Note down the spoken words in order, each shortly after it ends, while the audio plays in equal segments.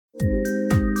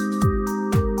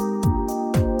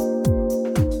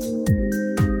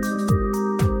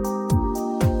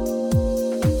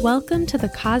Welcome to The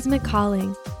Cosmic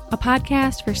Calling, a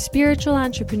podcast for spiritual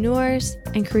entrepreneurs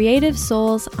and creative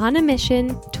souls on a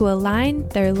mission to align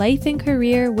their life and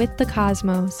career with the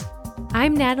cosmos.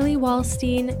 I'm Natalie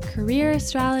Wallstein, career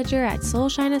astrologer at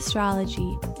Soulshine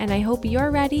Astrology, and I hope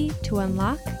you're ready to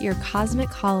unlock your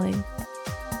cosmic calling.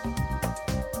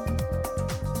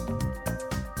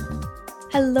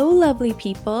 Hello, lovely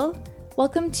people.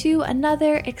 Welcome to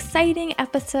another exciting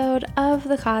episode of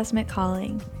The Cosmic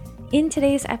Calling. In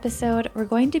today's episode, we're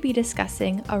going to be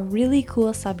discussing a really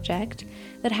cool subject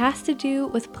that has to do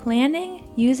with planning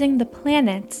using the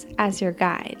planets as your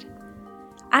guide.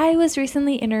 I was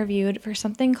recently interviewed for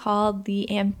something called the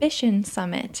Ambition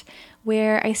Summit,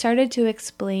 where I started to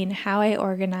explain how I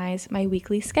organize my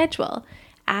weekly schedule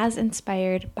as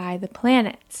inspired by the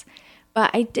planets.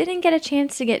 But I didn't get a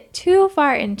chance to get too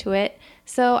far into it,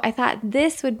 so I thought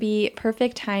this would be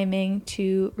perfect timing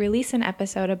to release an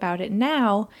episode about it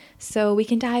now so we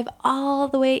can dive all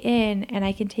the way in and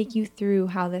I can take you through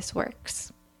how this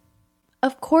works.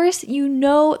 Of course, you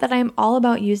know that I'm all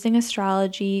about using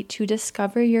astrology to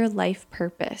discover your life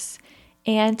purpose.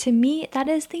 And to me, that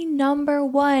is the number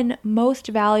one most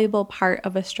valuable part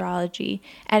of astrology.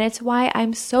 And it's why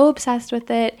I'm so obsessed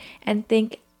with it and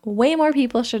think way more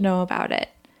people should know about it.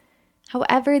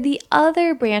 However, the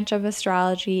other branch of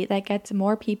astrology that gets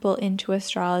more people into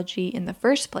astrology in the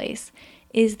first place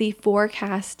is the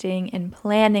forecasting and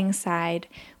planning side,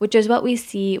 which is what we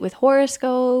see with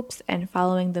horoscopes and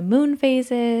following the moon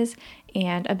phases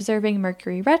and observing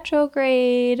Mercury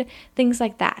retrograde, things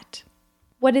like that.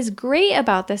 What is great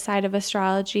about this side of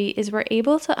astrology is we're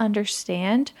able to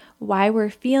understand why we're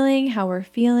feeling how we're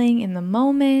feeling in the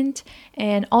moment,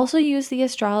 and also use the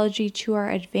astrology to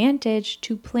our advantage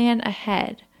to plan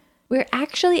ahead. We're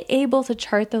actually able to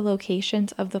chart the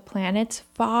locations of the planets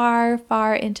far,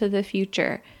 far into the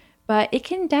future, but it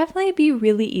can definitely be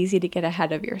really easy to get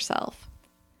ahead of yourself.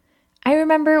 I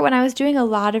remember when I was doing a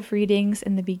lot of readings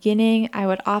in the beginning, I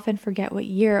would often forget what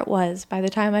year it was by the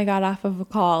time I got off of a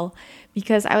call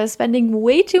because I was spending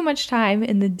way too much time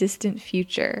in the distant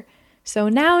future. So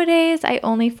nowadays, I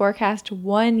only forecast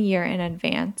 1 year in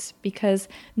advance because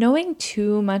knowing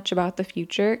too much about the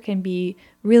future can be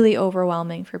really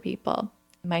overwhelming for people,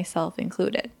 myself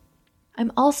included.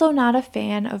 I'm also not a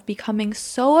fan of becoming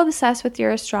so obsessed with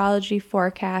your astrology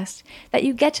forecast that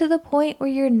you get to the point where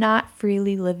you're not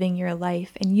freely living your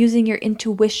life and using your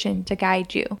intuition to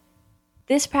guide you.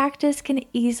 This practice can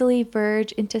easily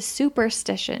verge into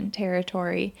superstition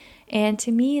territory, and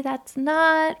to me that's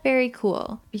not very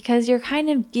cool because you're kind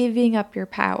of giving up your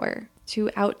power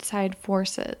to outside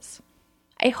forces.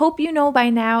 I hope you know by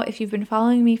now, if you've been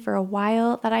following me for a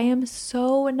while, that I am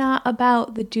so not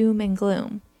about the doom and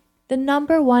gloom. The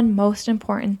number one most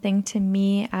important thing to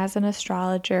me as an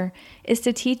astrologer is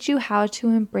to teach you how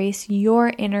to embrace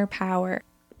your inner power.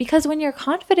 Because when you're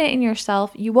confident in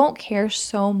yourself, you won't care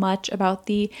so much about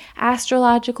the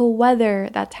astrological weather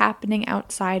that's happening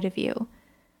outside of you.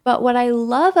 But what I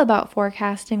love about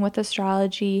forecasting with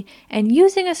astrology and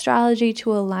using astrology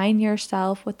to align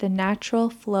yourself with the natural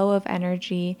flow of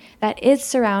energy that is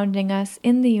surrounding us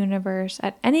in the universe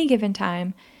at any given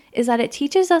time is that it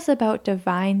teaches us about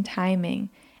divine timing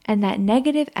and that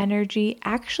negative energy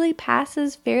actually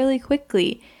passes fairly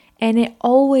quickly and it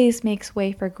always makes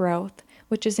way for growth,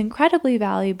 which is incredibly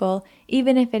valuable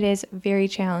even if it is very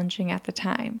challenging at the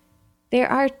time. There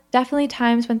are definitely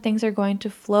times when things are going to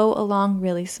flow along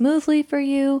really smoothly for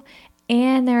you,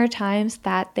 and there are times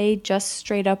that they just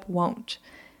straight up won't.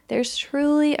 There's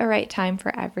truly a right time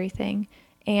for everything,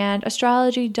 and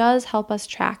astrology does help us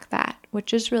track that,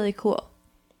 which is really cool.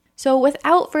 So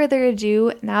without further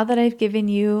ado, now that I've given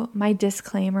you my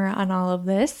disclaimer on all of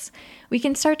this, we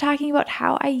can start talking about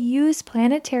how I use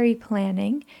planetary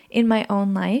planning in my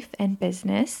own life and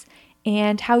business,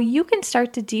 and how you can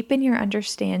start to deepen your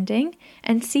understanding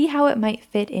and see how it might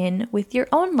fit in with your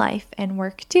own life and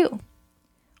work too.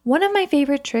 One of my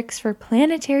favorite tricks for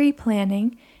planetary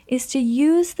planning is to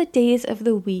use the days of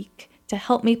the week to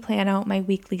help me plan out my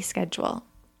weekly schedule.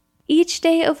 Each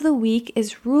day of the week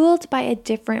is ruled by a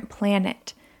different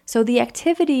planet, so the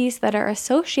activities that are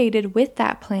associated with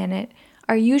that planet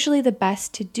are usually the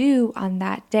best to do on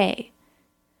that day.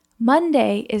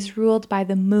 Monday is ruled by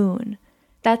the moon.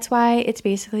 That's why it's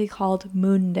basically called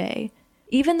Moon Day.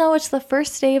 Even though it's the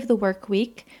first day of the work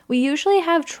week, we usually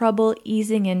have trouble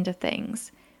easing into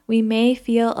things. We may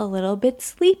feel a little bit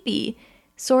sleepy,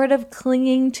 sort of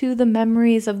clinging to the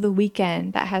memories of the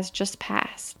weekend that has just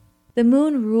passed. The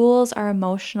moon rules our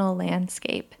emotional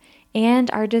landscape, and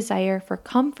our desire for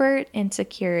comfort and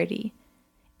security.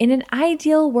 In an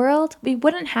ideal world, we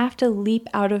wouldn't have to leap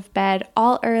out of bed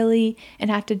all early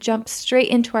and have to jump straight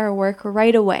into our work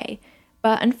right away.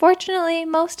 But unfortunately,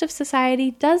 most of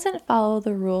society doesn't follow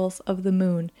the rules of the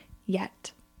moon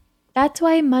yet. That's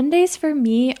why Mondays for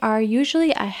me are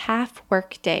usually a half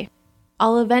work day.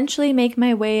 I'll eventually make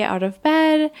my way out of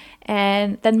bed,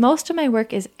 and then most of my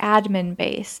work is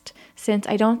admin-based since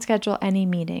I don't schedule any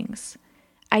meetings.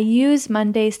 I use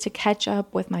Mondays to catch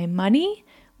up with my money,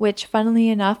 which funnily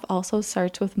enough also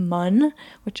starts with mun,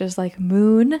 which is like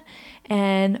moon,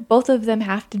 and both of them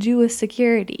have to do with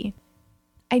security.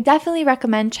 I definitely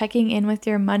recommend checking in with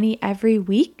your money every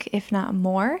week, if not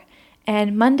more,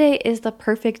 and Monday is the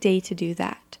perfect day to do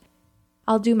that.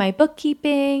 I'll do my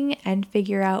bookkeeping and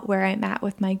figure out where I'm at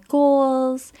with my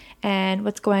goals and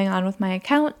what's going on with my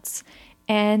accounts,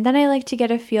 and then I like to get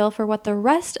a feel for what the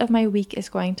rest of my week is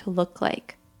going to look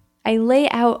like. I lay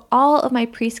out all of my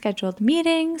pre-scheduled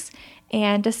meetings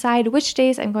and decide which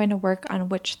days I'm going to work on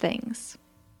which things.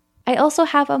 I also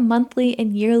have a monthly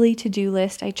and yearly to-do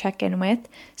list I check in with,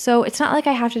 so it's not like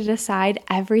I have to decide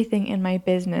everything in my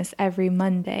business every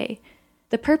Monday.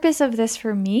 The purpose of this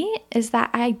for me is that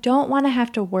I don't want to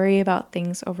have to worry about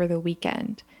things over the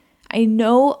weekend. I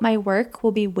know my work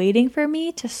will be waiting for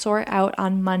me to sort out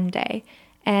on Monday,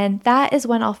 and that is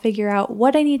when I'll figure out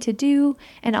what I need to do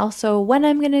and also when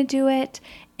I'm going to do it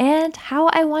and how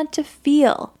I want to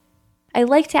feel. I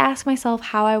like to ask myself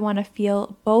how I want to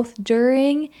feel both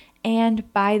during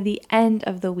and by the end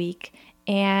of the week,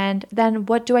 and then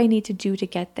what do I need to do to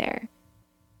get there.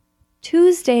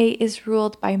 Tuesday is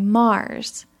ruled by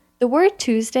Mars. The word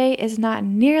Tuesday is not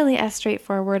nearly as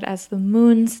straightforward as the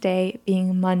moon's day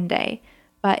being Monday,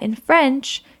 but in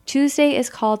French, Tuesday is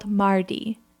called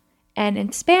mardi, and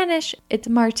in Spanish, it's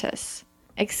martes.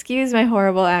 Excuse my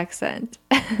horrible accent.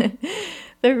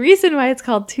 The reason why it's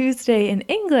called Tuesday in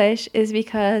English is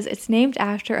because it's named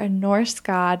after a Norse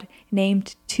god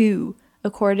named Tu,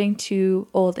 according to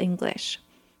Old English.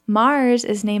 Mars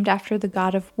is named after the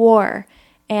god of war,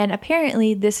 and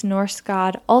apparently this Norse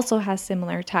god also has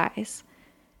similar ties.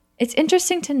 It's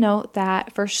interesting to note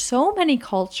that for so many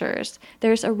cultures,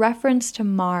 there's a reference to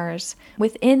Mars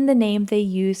within the name they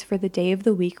use for the day of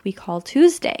the week we call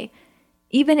Tuesday.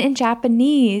 Even in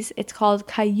Japanese, it's called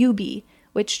Kayubi,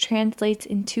 which translates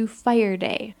into Fire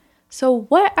Day. So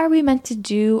what are we meant to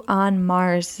do on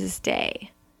Mars's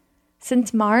day?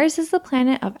 Since Mars is the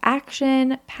planet of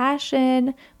action,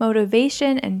 passion,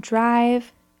 motivation, and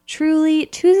drive, truly,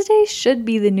 Tuesday should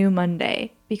be the new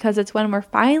Monday because it's when we're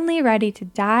finally ready to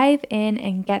dive in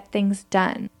and get things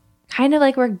done. Kind of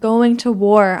like we're going to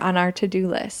war on our to-do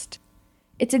list.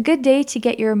 It's a good day to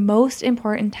get your most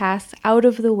important tasks out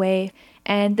of the way,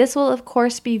 and this will of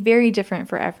course be very different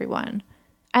for everyone.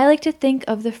 I like to think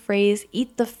of the phrase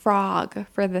eat the frog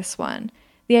for this one.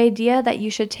 The idea that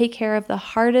you should take care of the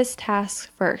hardest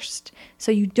tasks first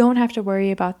so you don't have to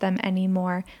worry about them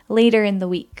anymore later in the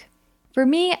week. For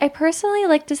me, I personally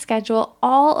like to schedule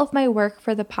all of my work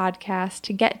for the podcast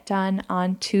to get done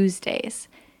on Tuesdays.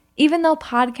 Even though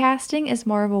podcasting is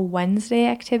more of a Wednesday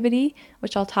activity,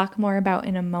 which I'll talk more about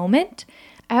in a moment,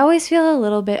 I always feel a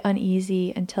little bit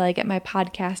uneasy until I get my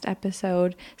podcast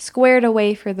episode squared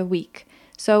away for the week.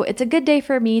 So it's a good day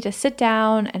for me to sit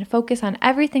down and focus on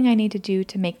everything I need to do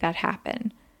to make that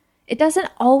happen. It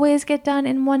doesn't always get done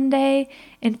in one day.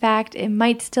 In fact, it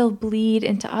might still bleed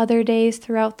into other days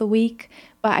throughout the week,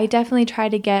 but I definitely try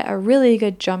to get a really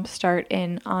good jump start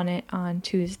in on it on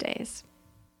Tuesdays.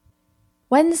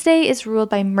 Wednesday is ruled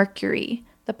by Mercury,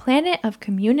 the planet of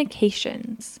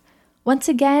communications. Once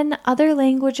again, other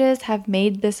languages have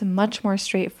made this much more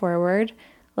straightforward,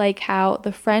 like how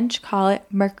the French call it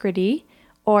mercredi,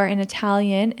 or in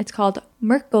Italian, it's called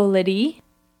mercoledì.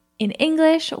 In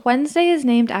English, Wednesday is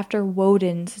named after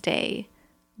Woden's Day.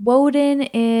 Woden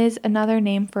is another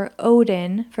name for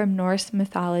Odin from Norse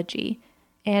mythology,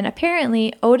 and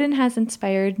apparently Odin has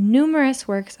inspired numerous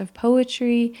works of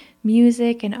poetry,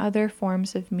 music, and other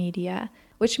forms of media,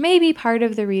 which may be part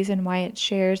of the reason why it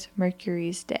shares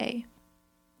Mercury's day.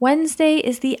 Wednesday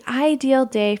is the ideal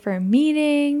day for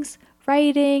meetings,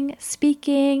 writing,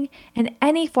 speaking, and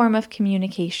any form of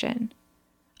communication.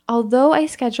 Although I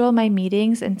schedule my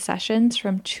meetings and sessions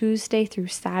from Tuesday through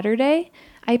Saturday,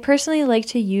 I personally like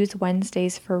to use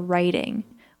Wednesdays for writing,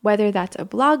 whether that's a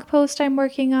blog post I'm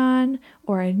working on,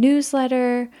 or a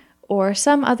newsletter, or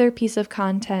some other piece of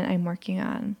content I'm working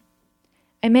on.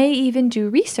 I may even do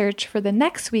research for the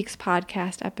next week's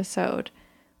podcast episode.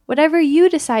 Whatever you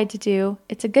decide to do,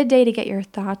 it's a good day to get your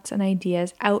thoughts and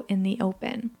ideas out in the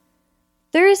open.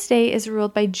 Thursday is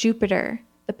ruled by Jupiter,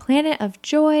 the the planet of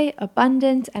joy,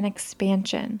 abundance, and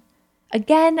expansion.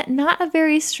 Again, not a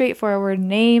very straightforward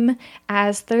name,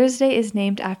 as Thursday is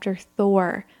named after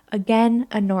Thor, again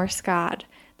a Norse god,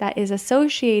 that is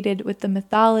associated with the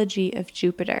mythology of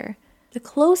Jupiter. The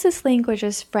closest language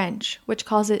is French, which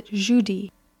calls it jeudi.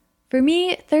 For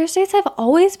me, Thursdays have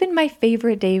always been my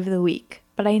favorite day of the week,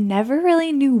 but I never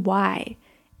really knew why.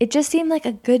 It just seemed like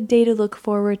a good day to look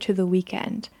forward to the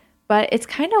weekend, but it's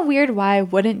kind of weird why I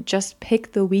wouldn't just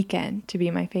pick the weekend to be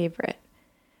my favorite.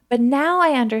 But now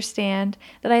I understand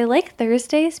that I like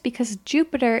Thursdays because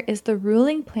Jupiter is the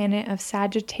ruling planet of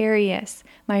Sagittarius,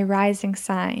 my rising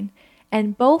sign,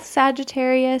 and both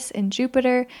Sagittarius and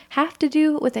Jupiter have to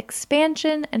do with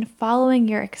expansion and following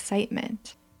your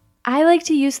excitement. I like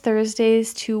to use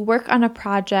Thursdays to work on a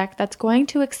project that's going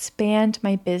to expand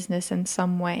my business in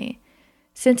some way.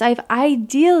 Since I've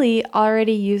ideally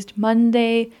already used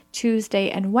Monday, Tuesday,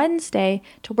 and Wednesday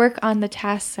to work on the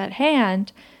tasks at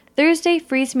hand, Thursday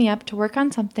frees me up to work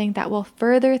on something that will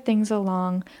further things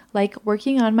along, like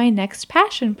working on my next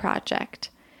passion project.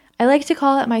 I like to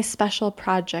call it my special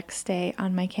projects day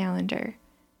on my calendar.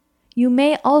 You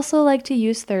may also like to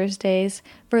use Thursdays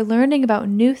for learning about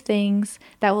new things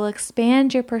that will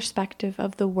expand your perspective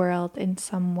of the world in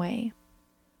some way.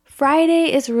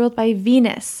 Friday is ruled by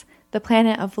Venus, the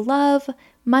planet of love,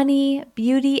 money,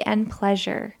 beauty, and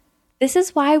pleasure. This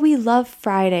is why we love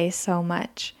Friday so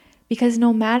much, because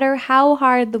no matter how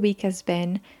hard the week has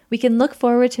been, we can look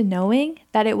forward to knowing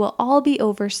that it will all be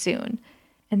over soon,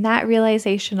 and that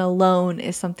realization alone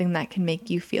is something that can make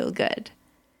you feel good.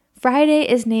 Friday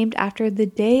is named after the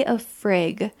day of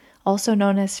Frigg, also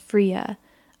known as Freya,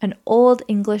 an old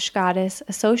English goddess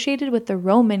associated with the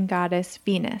Roman goddess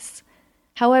Venus.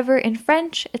 However, in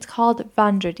French, it's called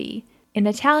Vendredi. In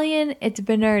Italian, it's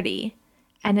Venerdì.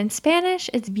 And in Spanish,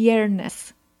 it's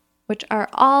Viernes, which are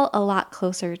all a lot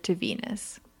closer to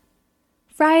Venus.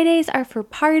 Fridays are for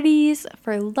parties,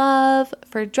 for love,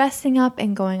 for dressing up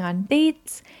and going on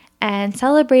dates, and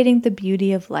celebrating the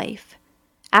beauty of life.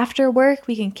 After work,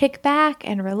 we can kick back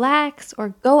and relax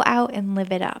or go out and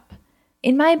live it up.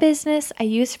 In my business, I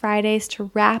use Fridays to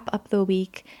wrap up the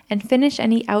week and finish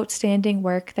any outstanding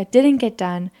work that didn't get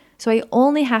done, so I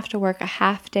only have to work a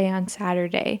half day on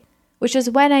Saturday, which is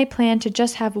when I plan to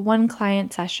just have one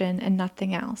client session and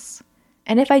nothing else.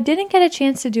 And if I didn't get a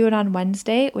chance to do it on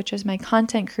Wednesday, which is my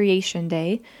content creation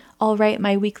day, I'll write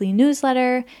my weekly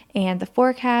newsletter and the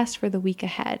forecast for the week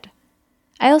ahead.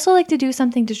 I also like to do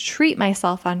something to treat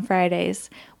myself on Fridays,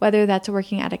 whether that's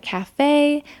working at a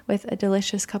cafe with a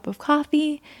delicious cup of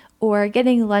coffee or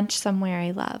getting lunch somewhere I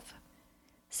love.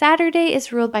 Saturday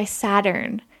is ruled by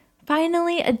Saturn.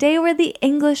 Finally, a day where the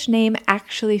English name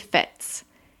actually fits.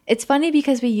 It's funny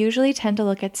because we usually tend to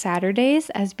look at Saturdays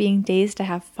as being days to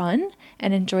have fun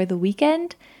and enjoy the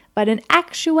weekend, but in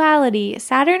actuality,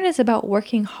 Saturn is about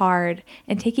working hard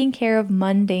and taking care of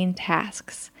mundane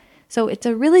tasks. So it's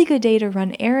a really good day to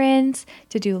run errands,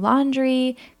 to do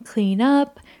laundry, clean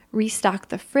up, restock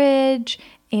the fridge,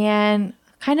 and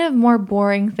kind of more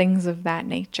boring things of that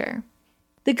nature.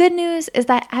 The good news is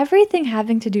that everything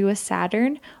having to do with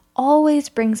Saturn always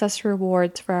brings us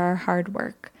rewards for our hard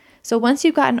work. So once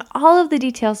you've gotten all of the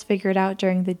details figured out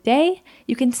during the day,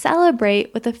 you can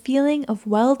celebrate with a feeling of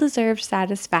well-deserved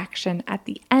satisfaction at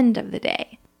the end of the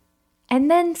day. And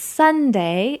then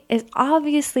Sunday is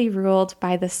obviously ruled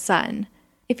by the sun.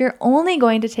 If you're only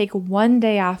going to take one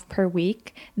day off per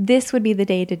week, this would be the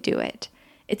day to do it.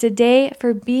 It's a day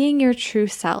for being your true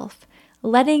self,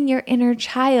 letting your inner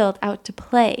child out to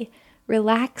play,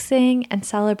 relaxing and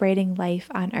celebrating life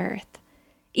on Earth.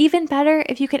 Even better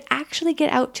if you could actually get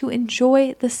out to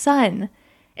enjoy the sun.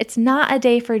 It's not a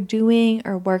day for doing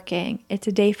or working. It's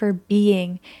a day for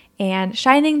being and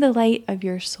shining the light of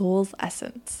your soul's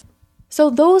essence. So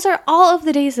those are all of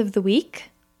the days of the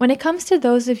week. When it comes to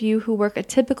those of you who work a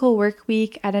typical work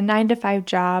week at a 9-to-5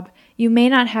 job, you may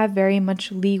not have very much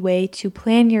leeway to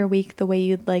plan your week the way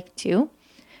you'd like to.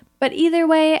 But either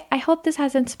way, I hope this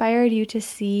has inspired you to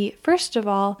see, first of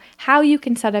all, how you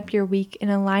can set up your week in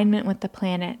alignment with the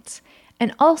planets,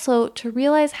 and also to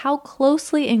realize how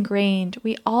closely ingrained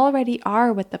we already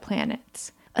are with the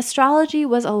planets. Astrology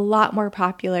was a lot more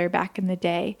popular back in the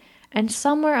day, and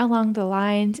somewhere along the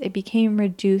lines it became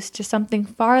reduced to something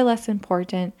far less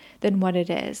important than what it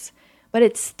is. But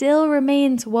it still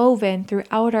remains woven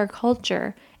throughout our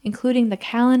culture, including the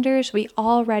calendars we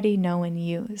already know and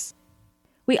use.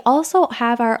 We also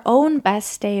have our own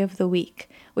best day of the week,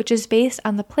 which is based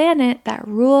on the planet that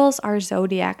rules our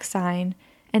zodiac sign,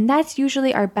 and that's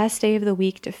usually our best day of the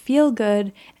week to feel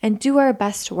good and do our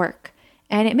best work.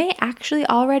 And it may actually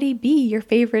already be your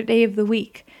favorite day of the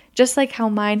week, just like how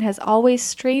mine has always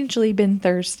strangely been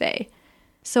Thursday.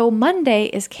 So Monday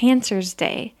is Cancer's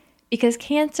day, because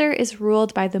Cancer is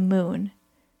ruled by the moon.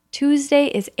 Tuesday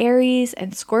is Aries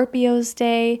and Scorpio's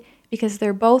day, because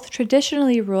they're both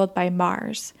traditionally ruled by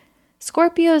Mars.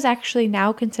 Scorpio is actually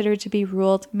now considered to be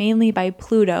ruled mainly by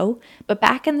Pluto, but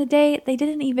back in the day, they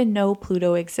didn't even know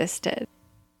Pluto existed.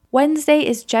 Wednesday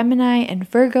is Gemini and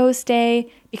Virgo's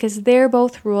day, because they're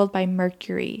both ruled by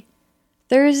Mercury.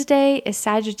 Thursday is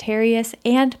Sagittarius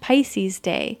and Pisces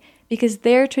day, because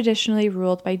they're traditionally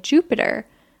ruled by Jupiter,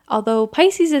 although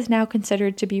Pisces is now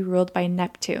considered to be ruled by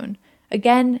Neptune.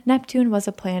 Again, Neptune was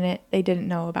a planet they didn't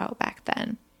know about back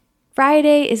then.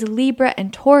 Friday is Libra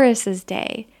and Taurus's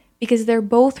day, because they're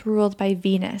both ruled by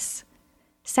Venus.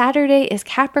 Saturday is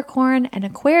Capricorn and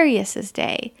Aquarius's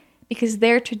day, because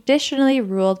they're traditionally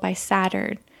ruled by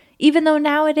Saturn, even though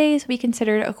nowadays we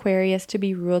consider Aquarius to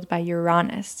be ruled by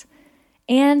Uranus.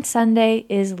 And Sunday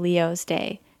is Leo's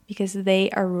day, because they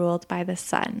are ruled by the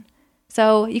sun.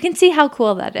 So you can see how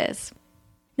cool that is.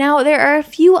 Now, there are a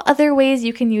few other ways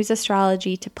you can use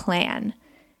astrology to plan.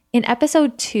 In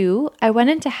episode 2, I went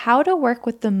into how to work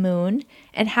with the moon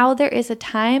and how there is a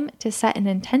time to set an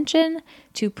intention,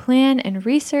 to plan and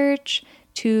research,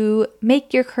 to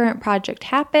make your current project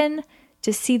happen,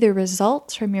 to see the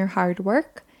results from your hard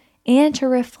work, and to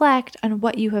reflect on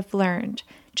what you have learned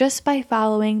just by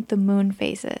following the moon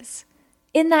phases.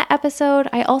 In that episode,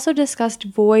 I also discussed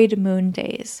void moon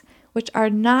days, which are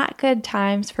not good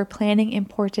times for planning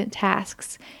important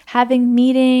tasks, having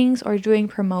meetings, or doing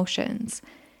promotions.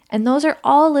 And those are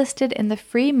all listed in the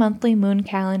free monthly moon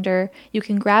calendar you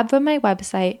can grab from my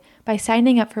website by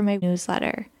signing up for my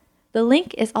newsletter. The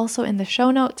link is also in the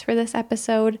show notes for this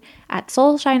episode at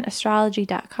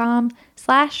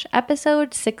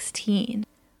soulshineastrology.com/episode 16.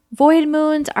 Void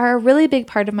moons are a really big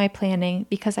part of my planning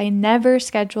because I never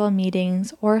schedule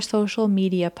meetings or social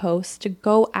media posts to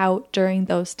go out during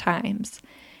those times.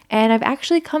 And I've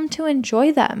actually come to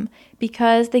enjoy them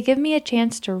because they give me a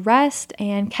chance to rest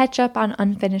and catch up on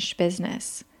unfinished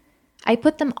business. I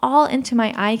put them all into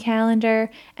my iCalendar,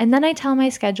 and then I tell my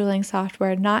scheduling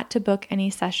software not to book any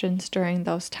sessions during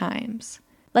those times.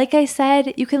 Like I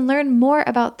said, you can learn more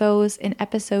about those in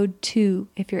episode 2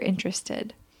 if you're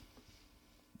interested.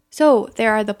 So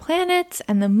there are the planets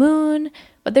and the moon,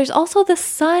 but there's also the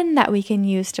sun that we can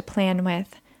use to plan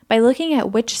with by looking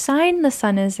at which sign the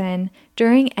sun is in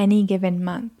during any given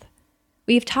month.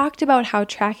 We've talked about how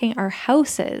tracking our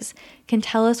houses can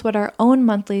tell us what our own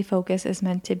monthly focus is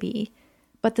meant to be,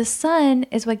 but the sun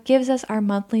is what gives us our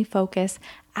monthly focus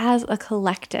as a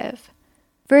collective.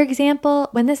 For example,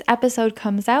 when this episode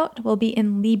comes out, we'll be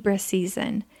in Libra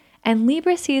season. And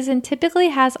Libra season typically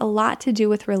has a lot to do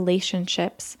with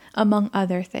relationships, among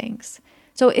other things.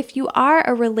 So if you are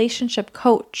a relationship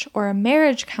coach or a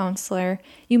marriage counselor,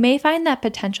 you may find that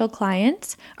potential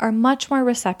clients are much more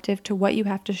receptive to what you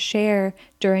have to share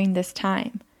during this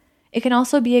time. It can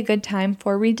also be a good time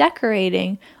for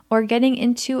redecorating or getting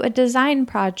into a design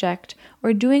project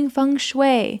or doing feng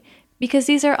shui, because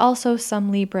these are also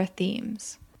some Libra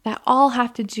themes that all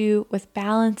have to do with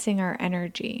balancing our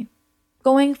energy.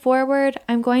 Going forward,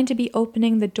 I'm going to be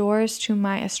opening the doors to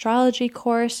my astrology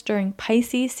course during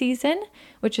Pisces season,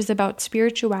 which is about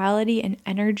spirituality and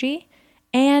energy,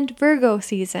 and Virgo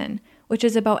season, which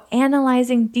is about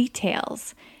analyzing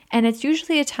details. And it's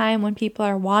usually a time when people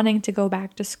are wanting to go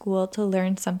back to school to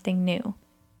learn something new.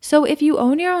 So if you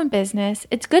own your own business,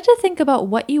 it's good to think about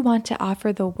what you want to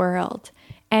offer the world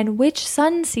and which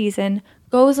sun season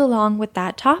goes along with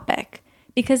that topic,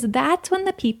 because that's when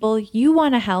the people you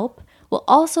want to help will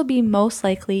also be most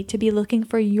likely to be looking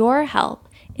for your help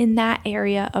in that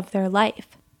area of their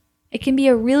life. It can be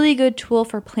a really good tool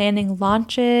for planning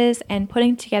launches and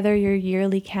putting together your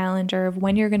yearly calendar of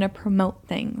when you're going to promote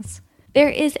things. There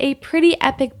is a pretty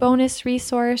epic bonus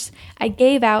resource I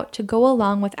gave out to go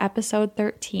along with episode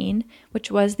 13,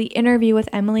 which was the interview with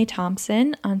Emily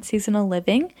Thompson on seasonal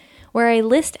living, where I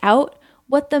list out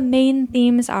what the main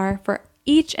themes are for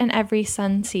each and every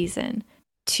sun season.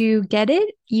 To get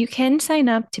it, you can sign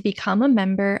up to become a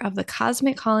member of the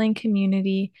Cosmic Calling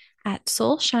community at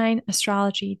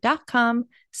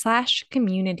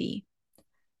soulshineastrology.com/community.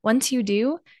 Once you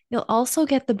do, you'll also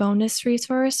get the bonus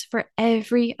resource for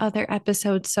every other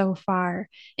episode so far,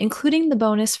 including the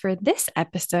bonus for this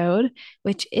episode,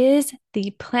 which is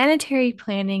the Planetary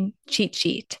Planning cheat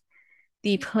sheet.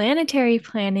 The Planetary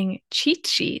Planning cheat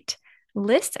sheet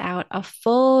lists out a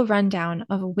full rundown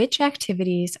of which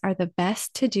activities are the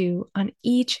best to do on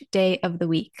each day of the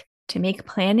week to make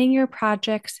planning your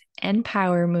projects and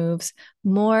power moves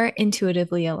more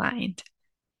intuitively aligned.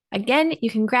 Again, you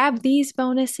can grab these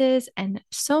bonuses and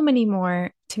so many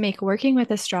more to make working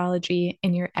with astrology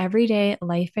in your everyday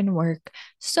life and work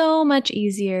so much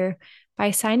easier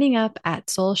by signing up at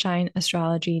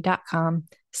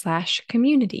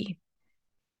soulshineastrology.com/community.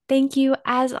 Thank you,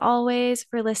 as always,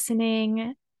 for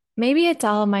listening. Maybe it's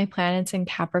all of my planets in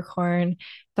Capricorn,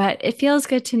 but it feels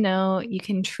good to know you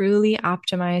can truly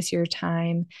optimize your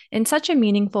time in such a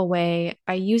meaningful way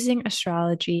by using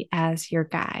astrology as your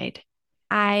guide.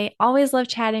 I always love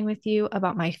chatting with you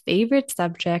about my favorite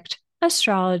subject,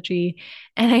 astrology,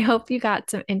 and I hope you got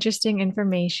some interesting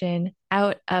information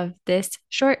out of this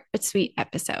short but sweet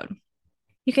episode.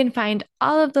 You can find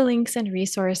all of the links and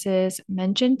resources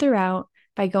mentioned throughout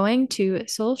by going to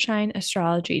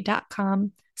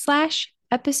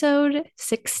soulshineastrology.com/episode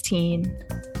 16.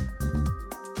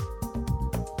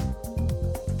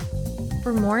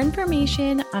 For more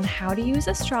information on how to use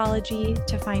astrology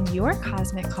to find your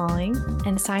cosmic calling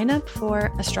and sign up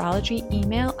for astrology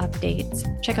email updates,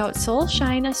 check out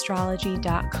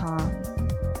soulshineastrology.com.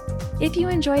 If you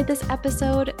enjoyed this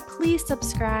episode, please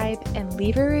subscribe and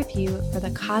leave a review for The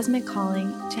Cosmic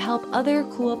Calling to help other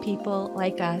cool people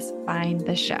like us find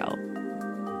the show.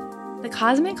 The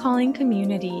Cosmic Calling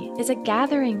community is a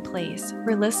gathering place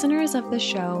for listeners of the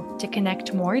show to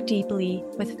connect more deeply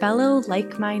with fellow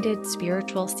like-minded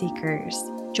spiritual seekers.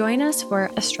 Join us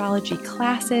for astrology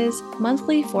classes,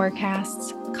 monthly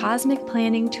forecasts, cosmic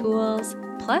planning tools,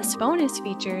 plus bonus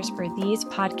features for these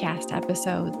podcast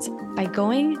episodes by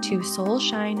going to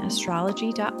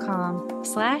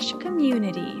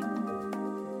soulshineastrology.com/community.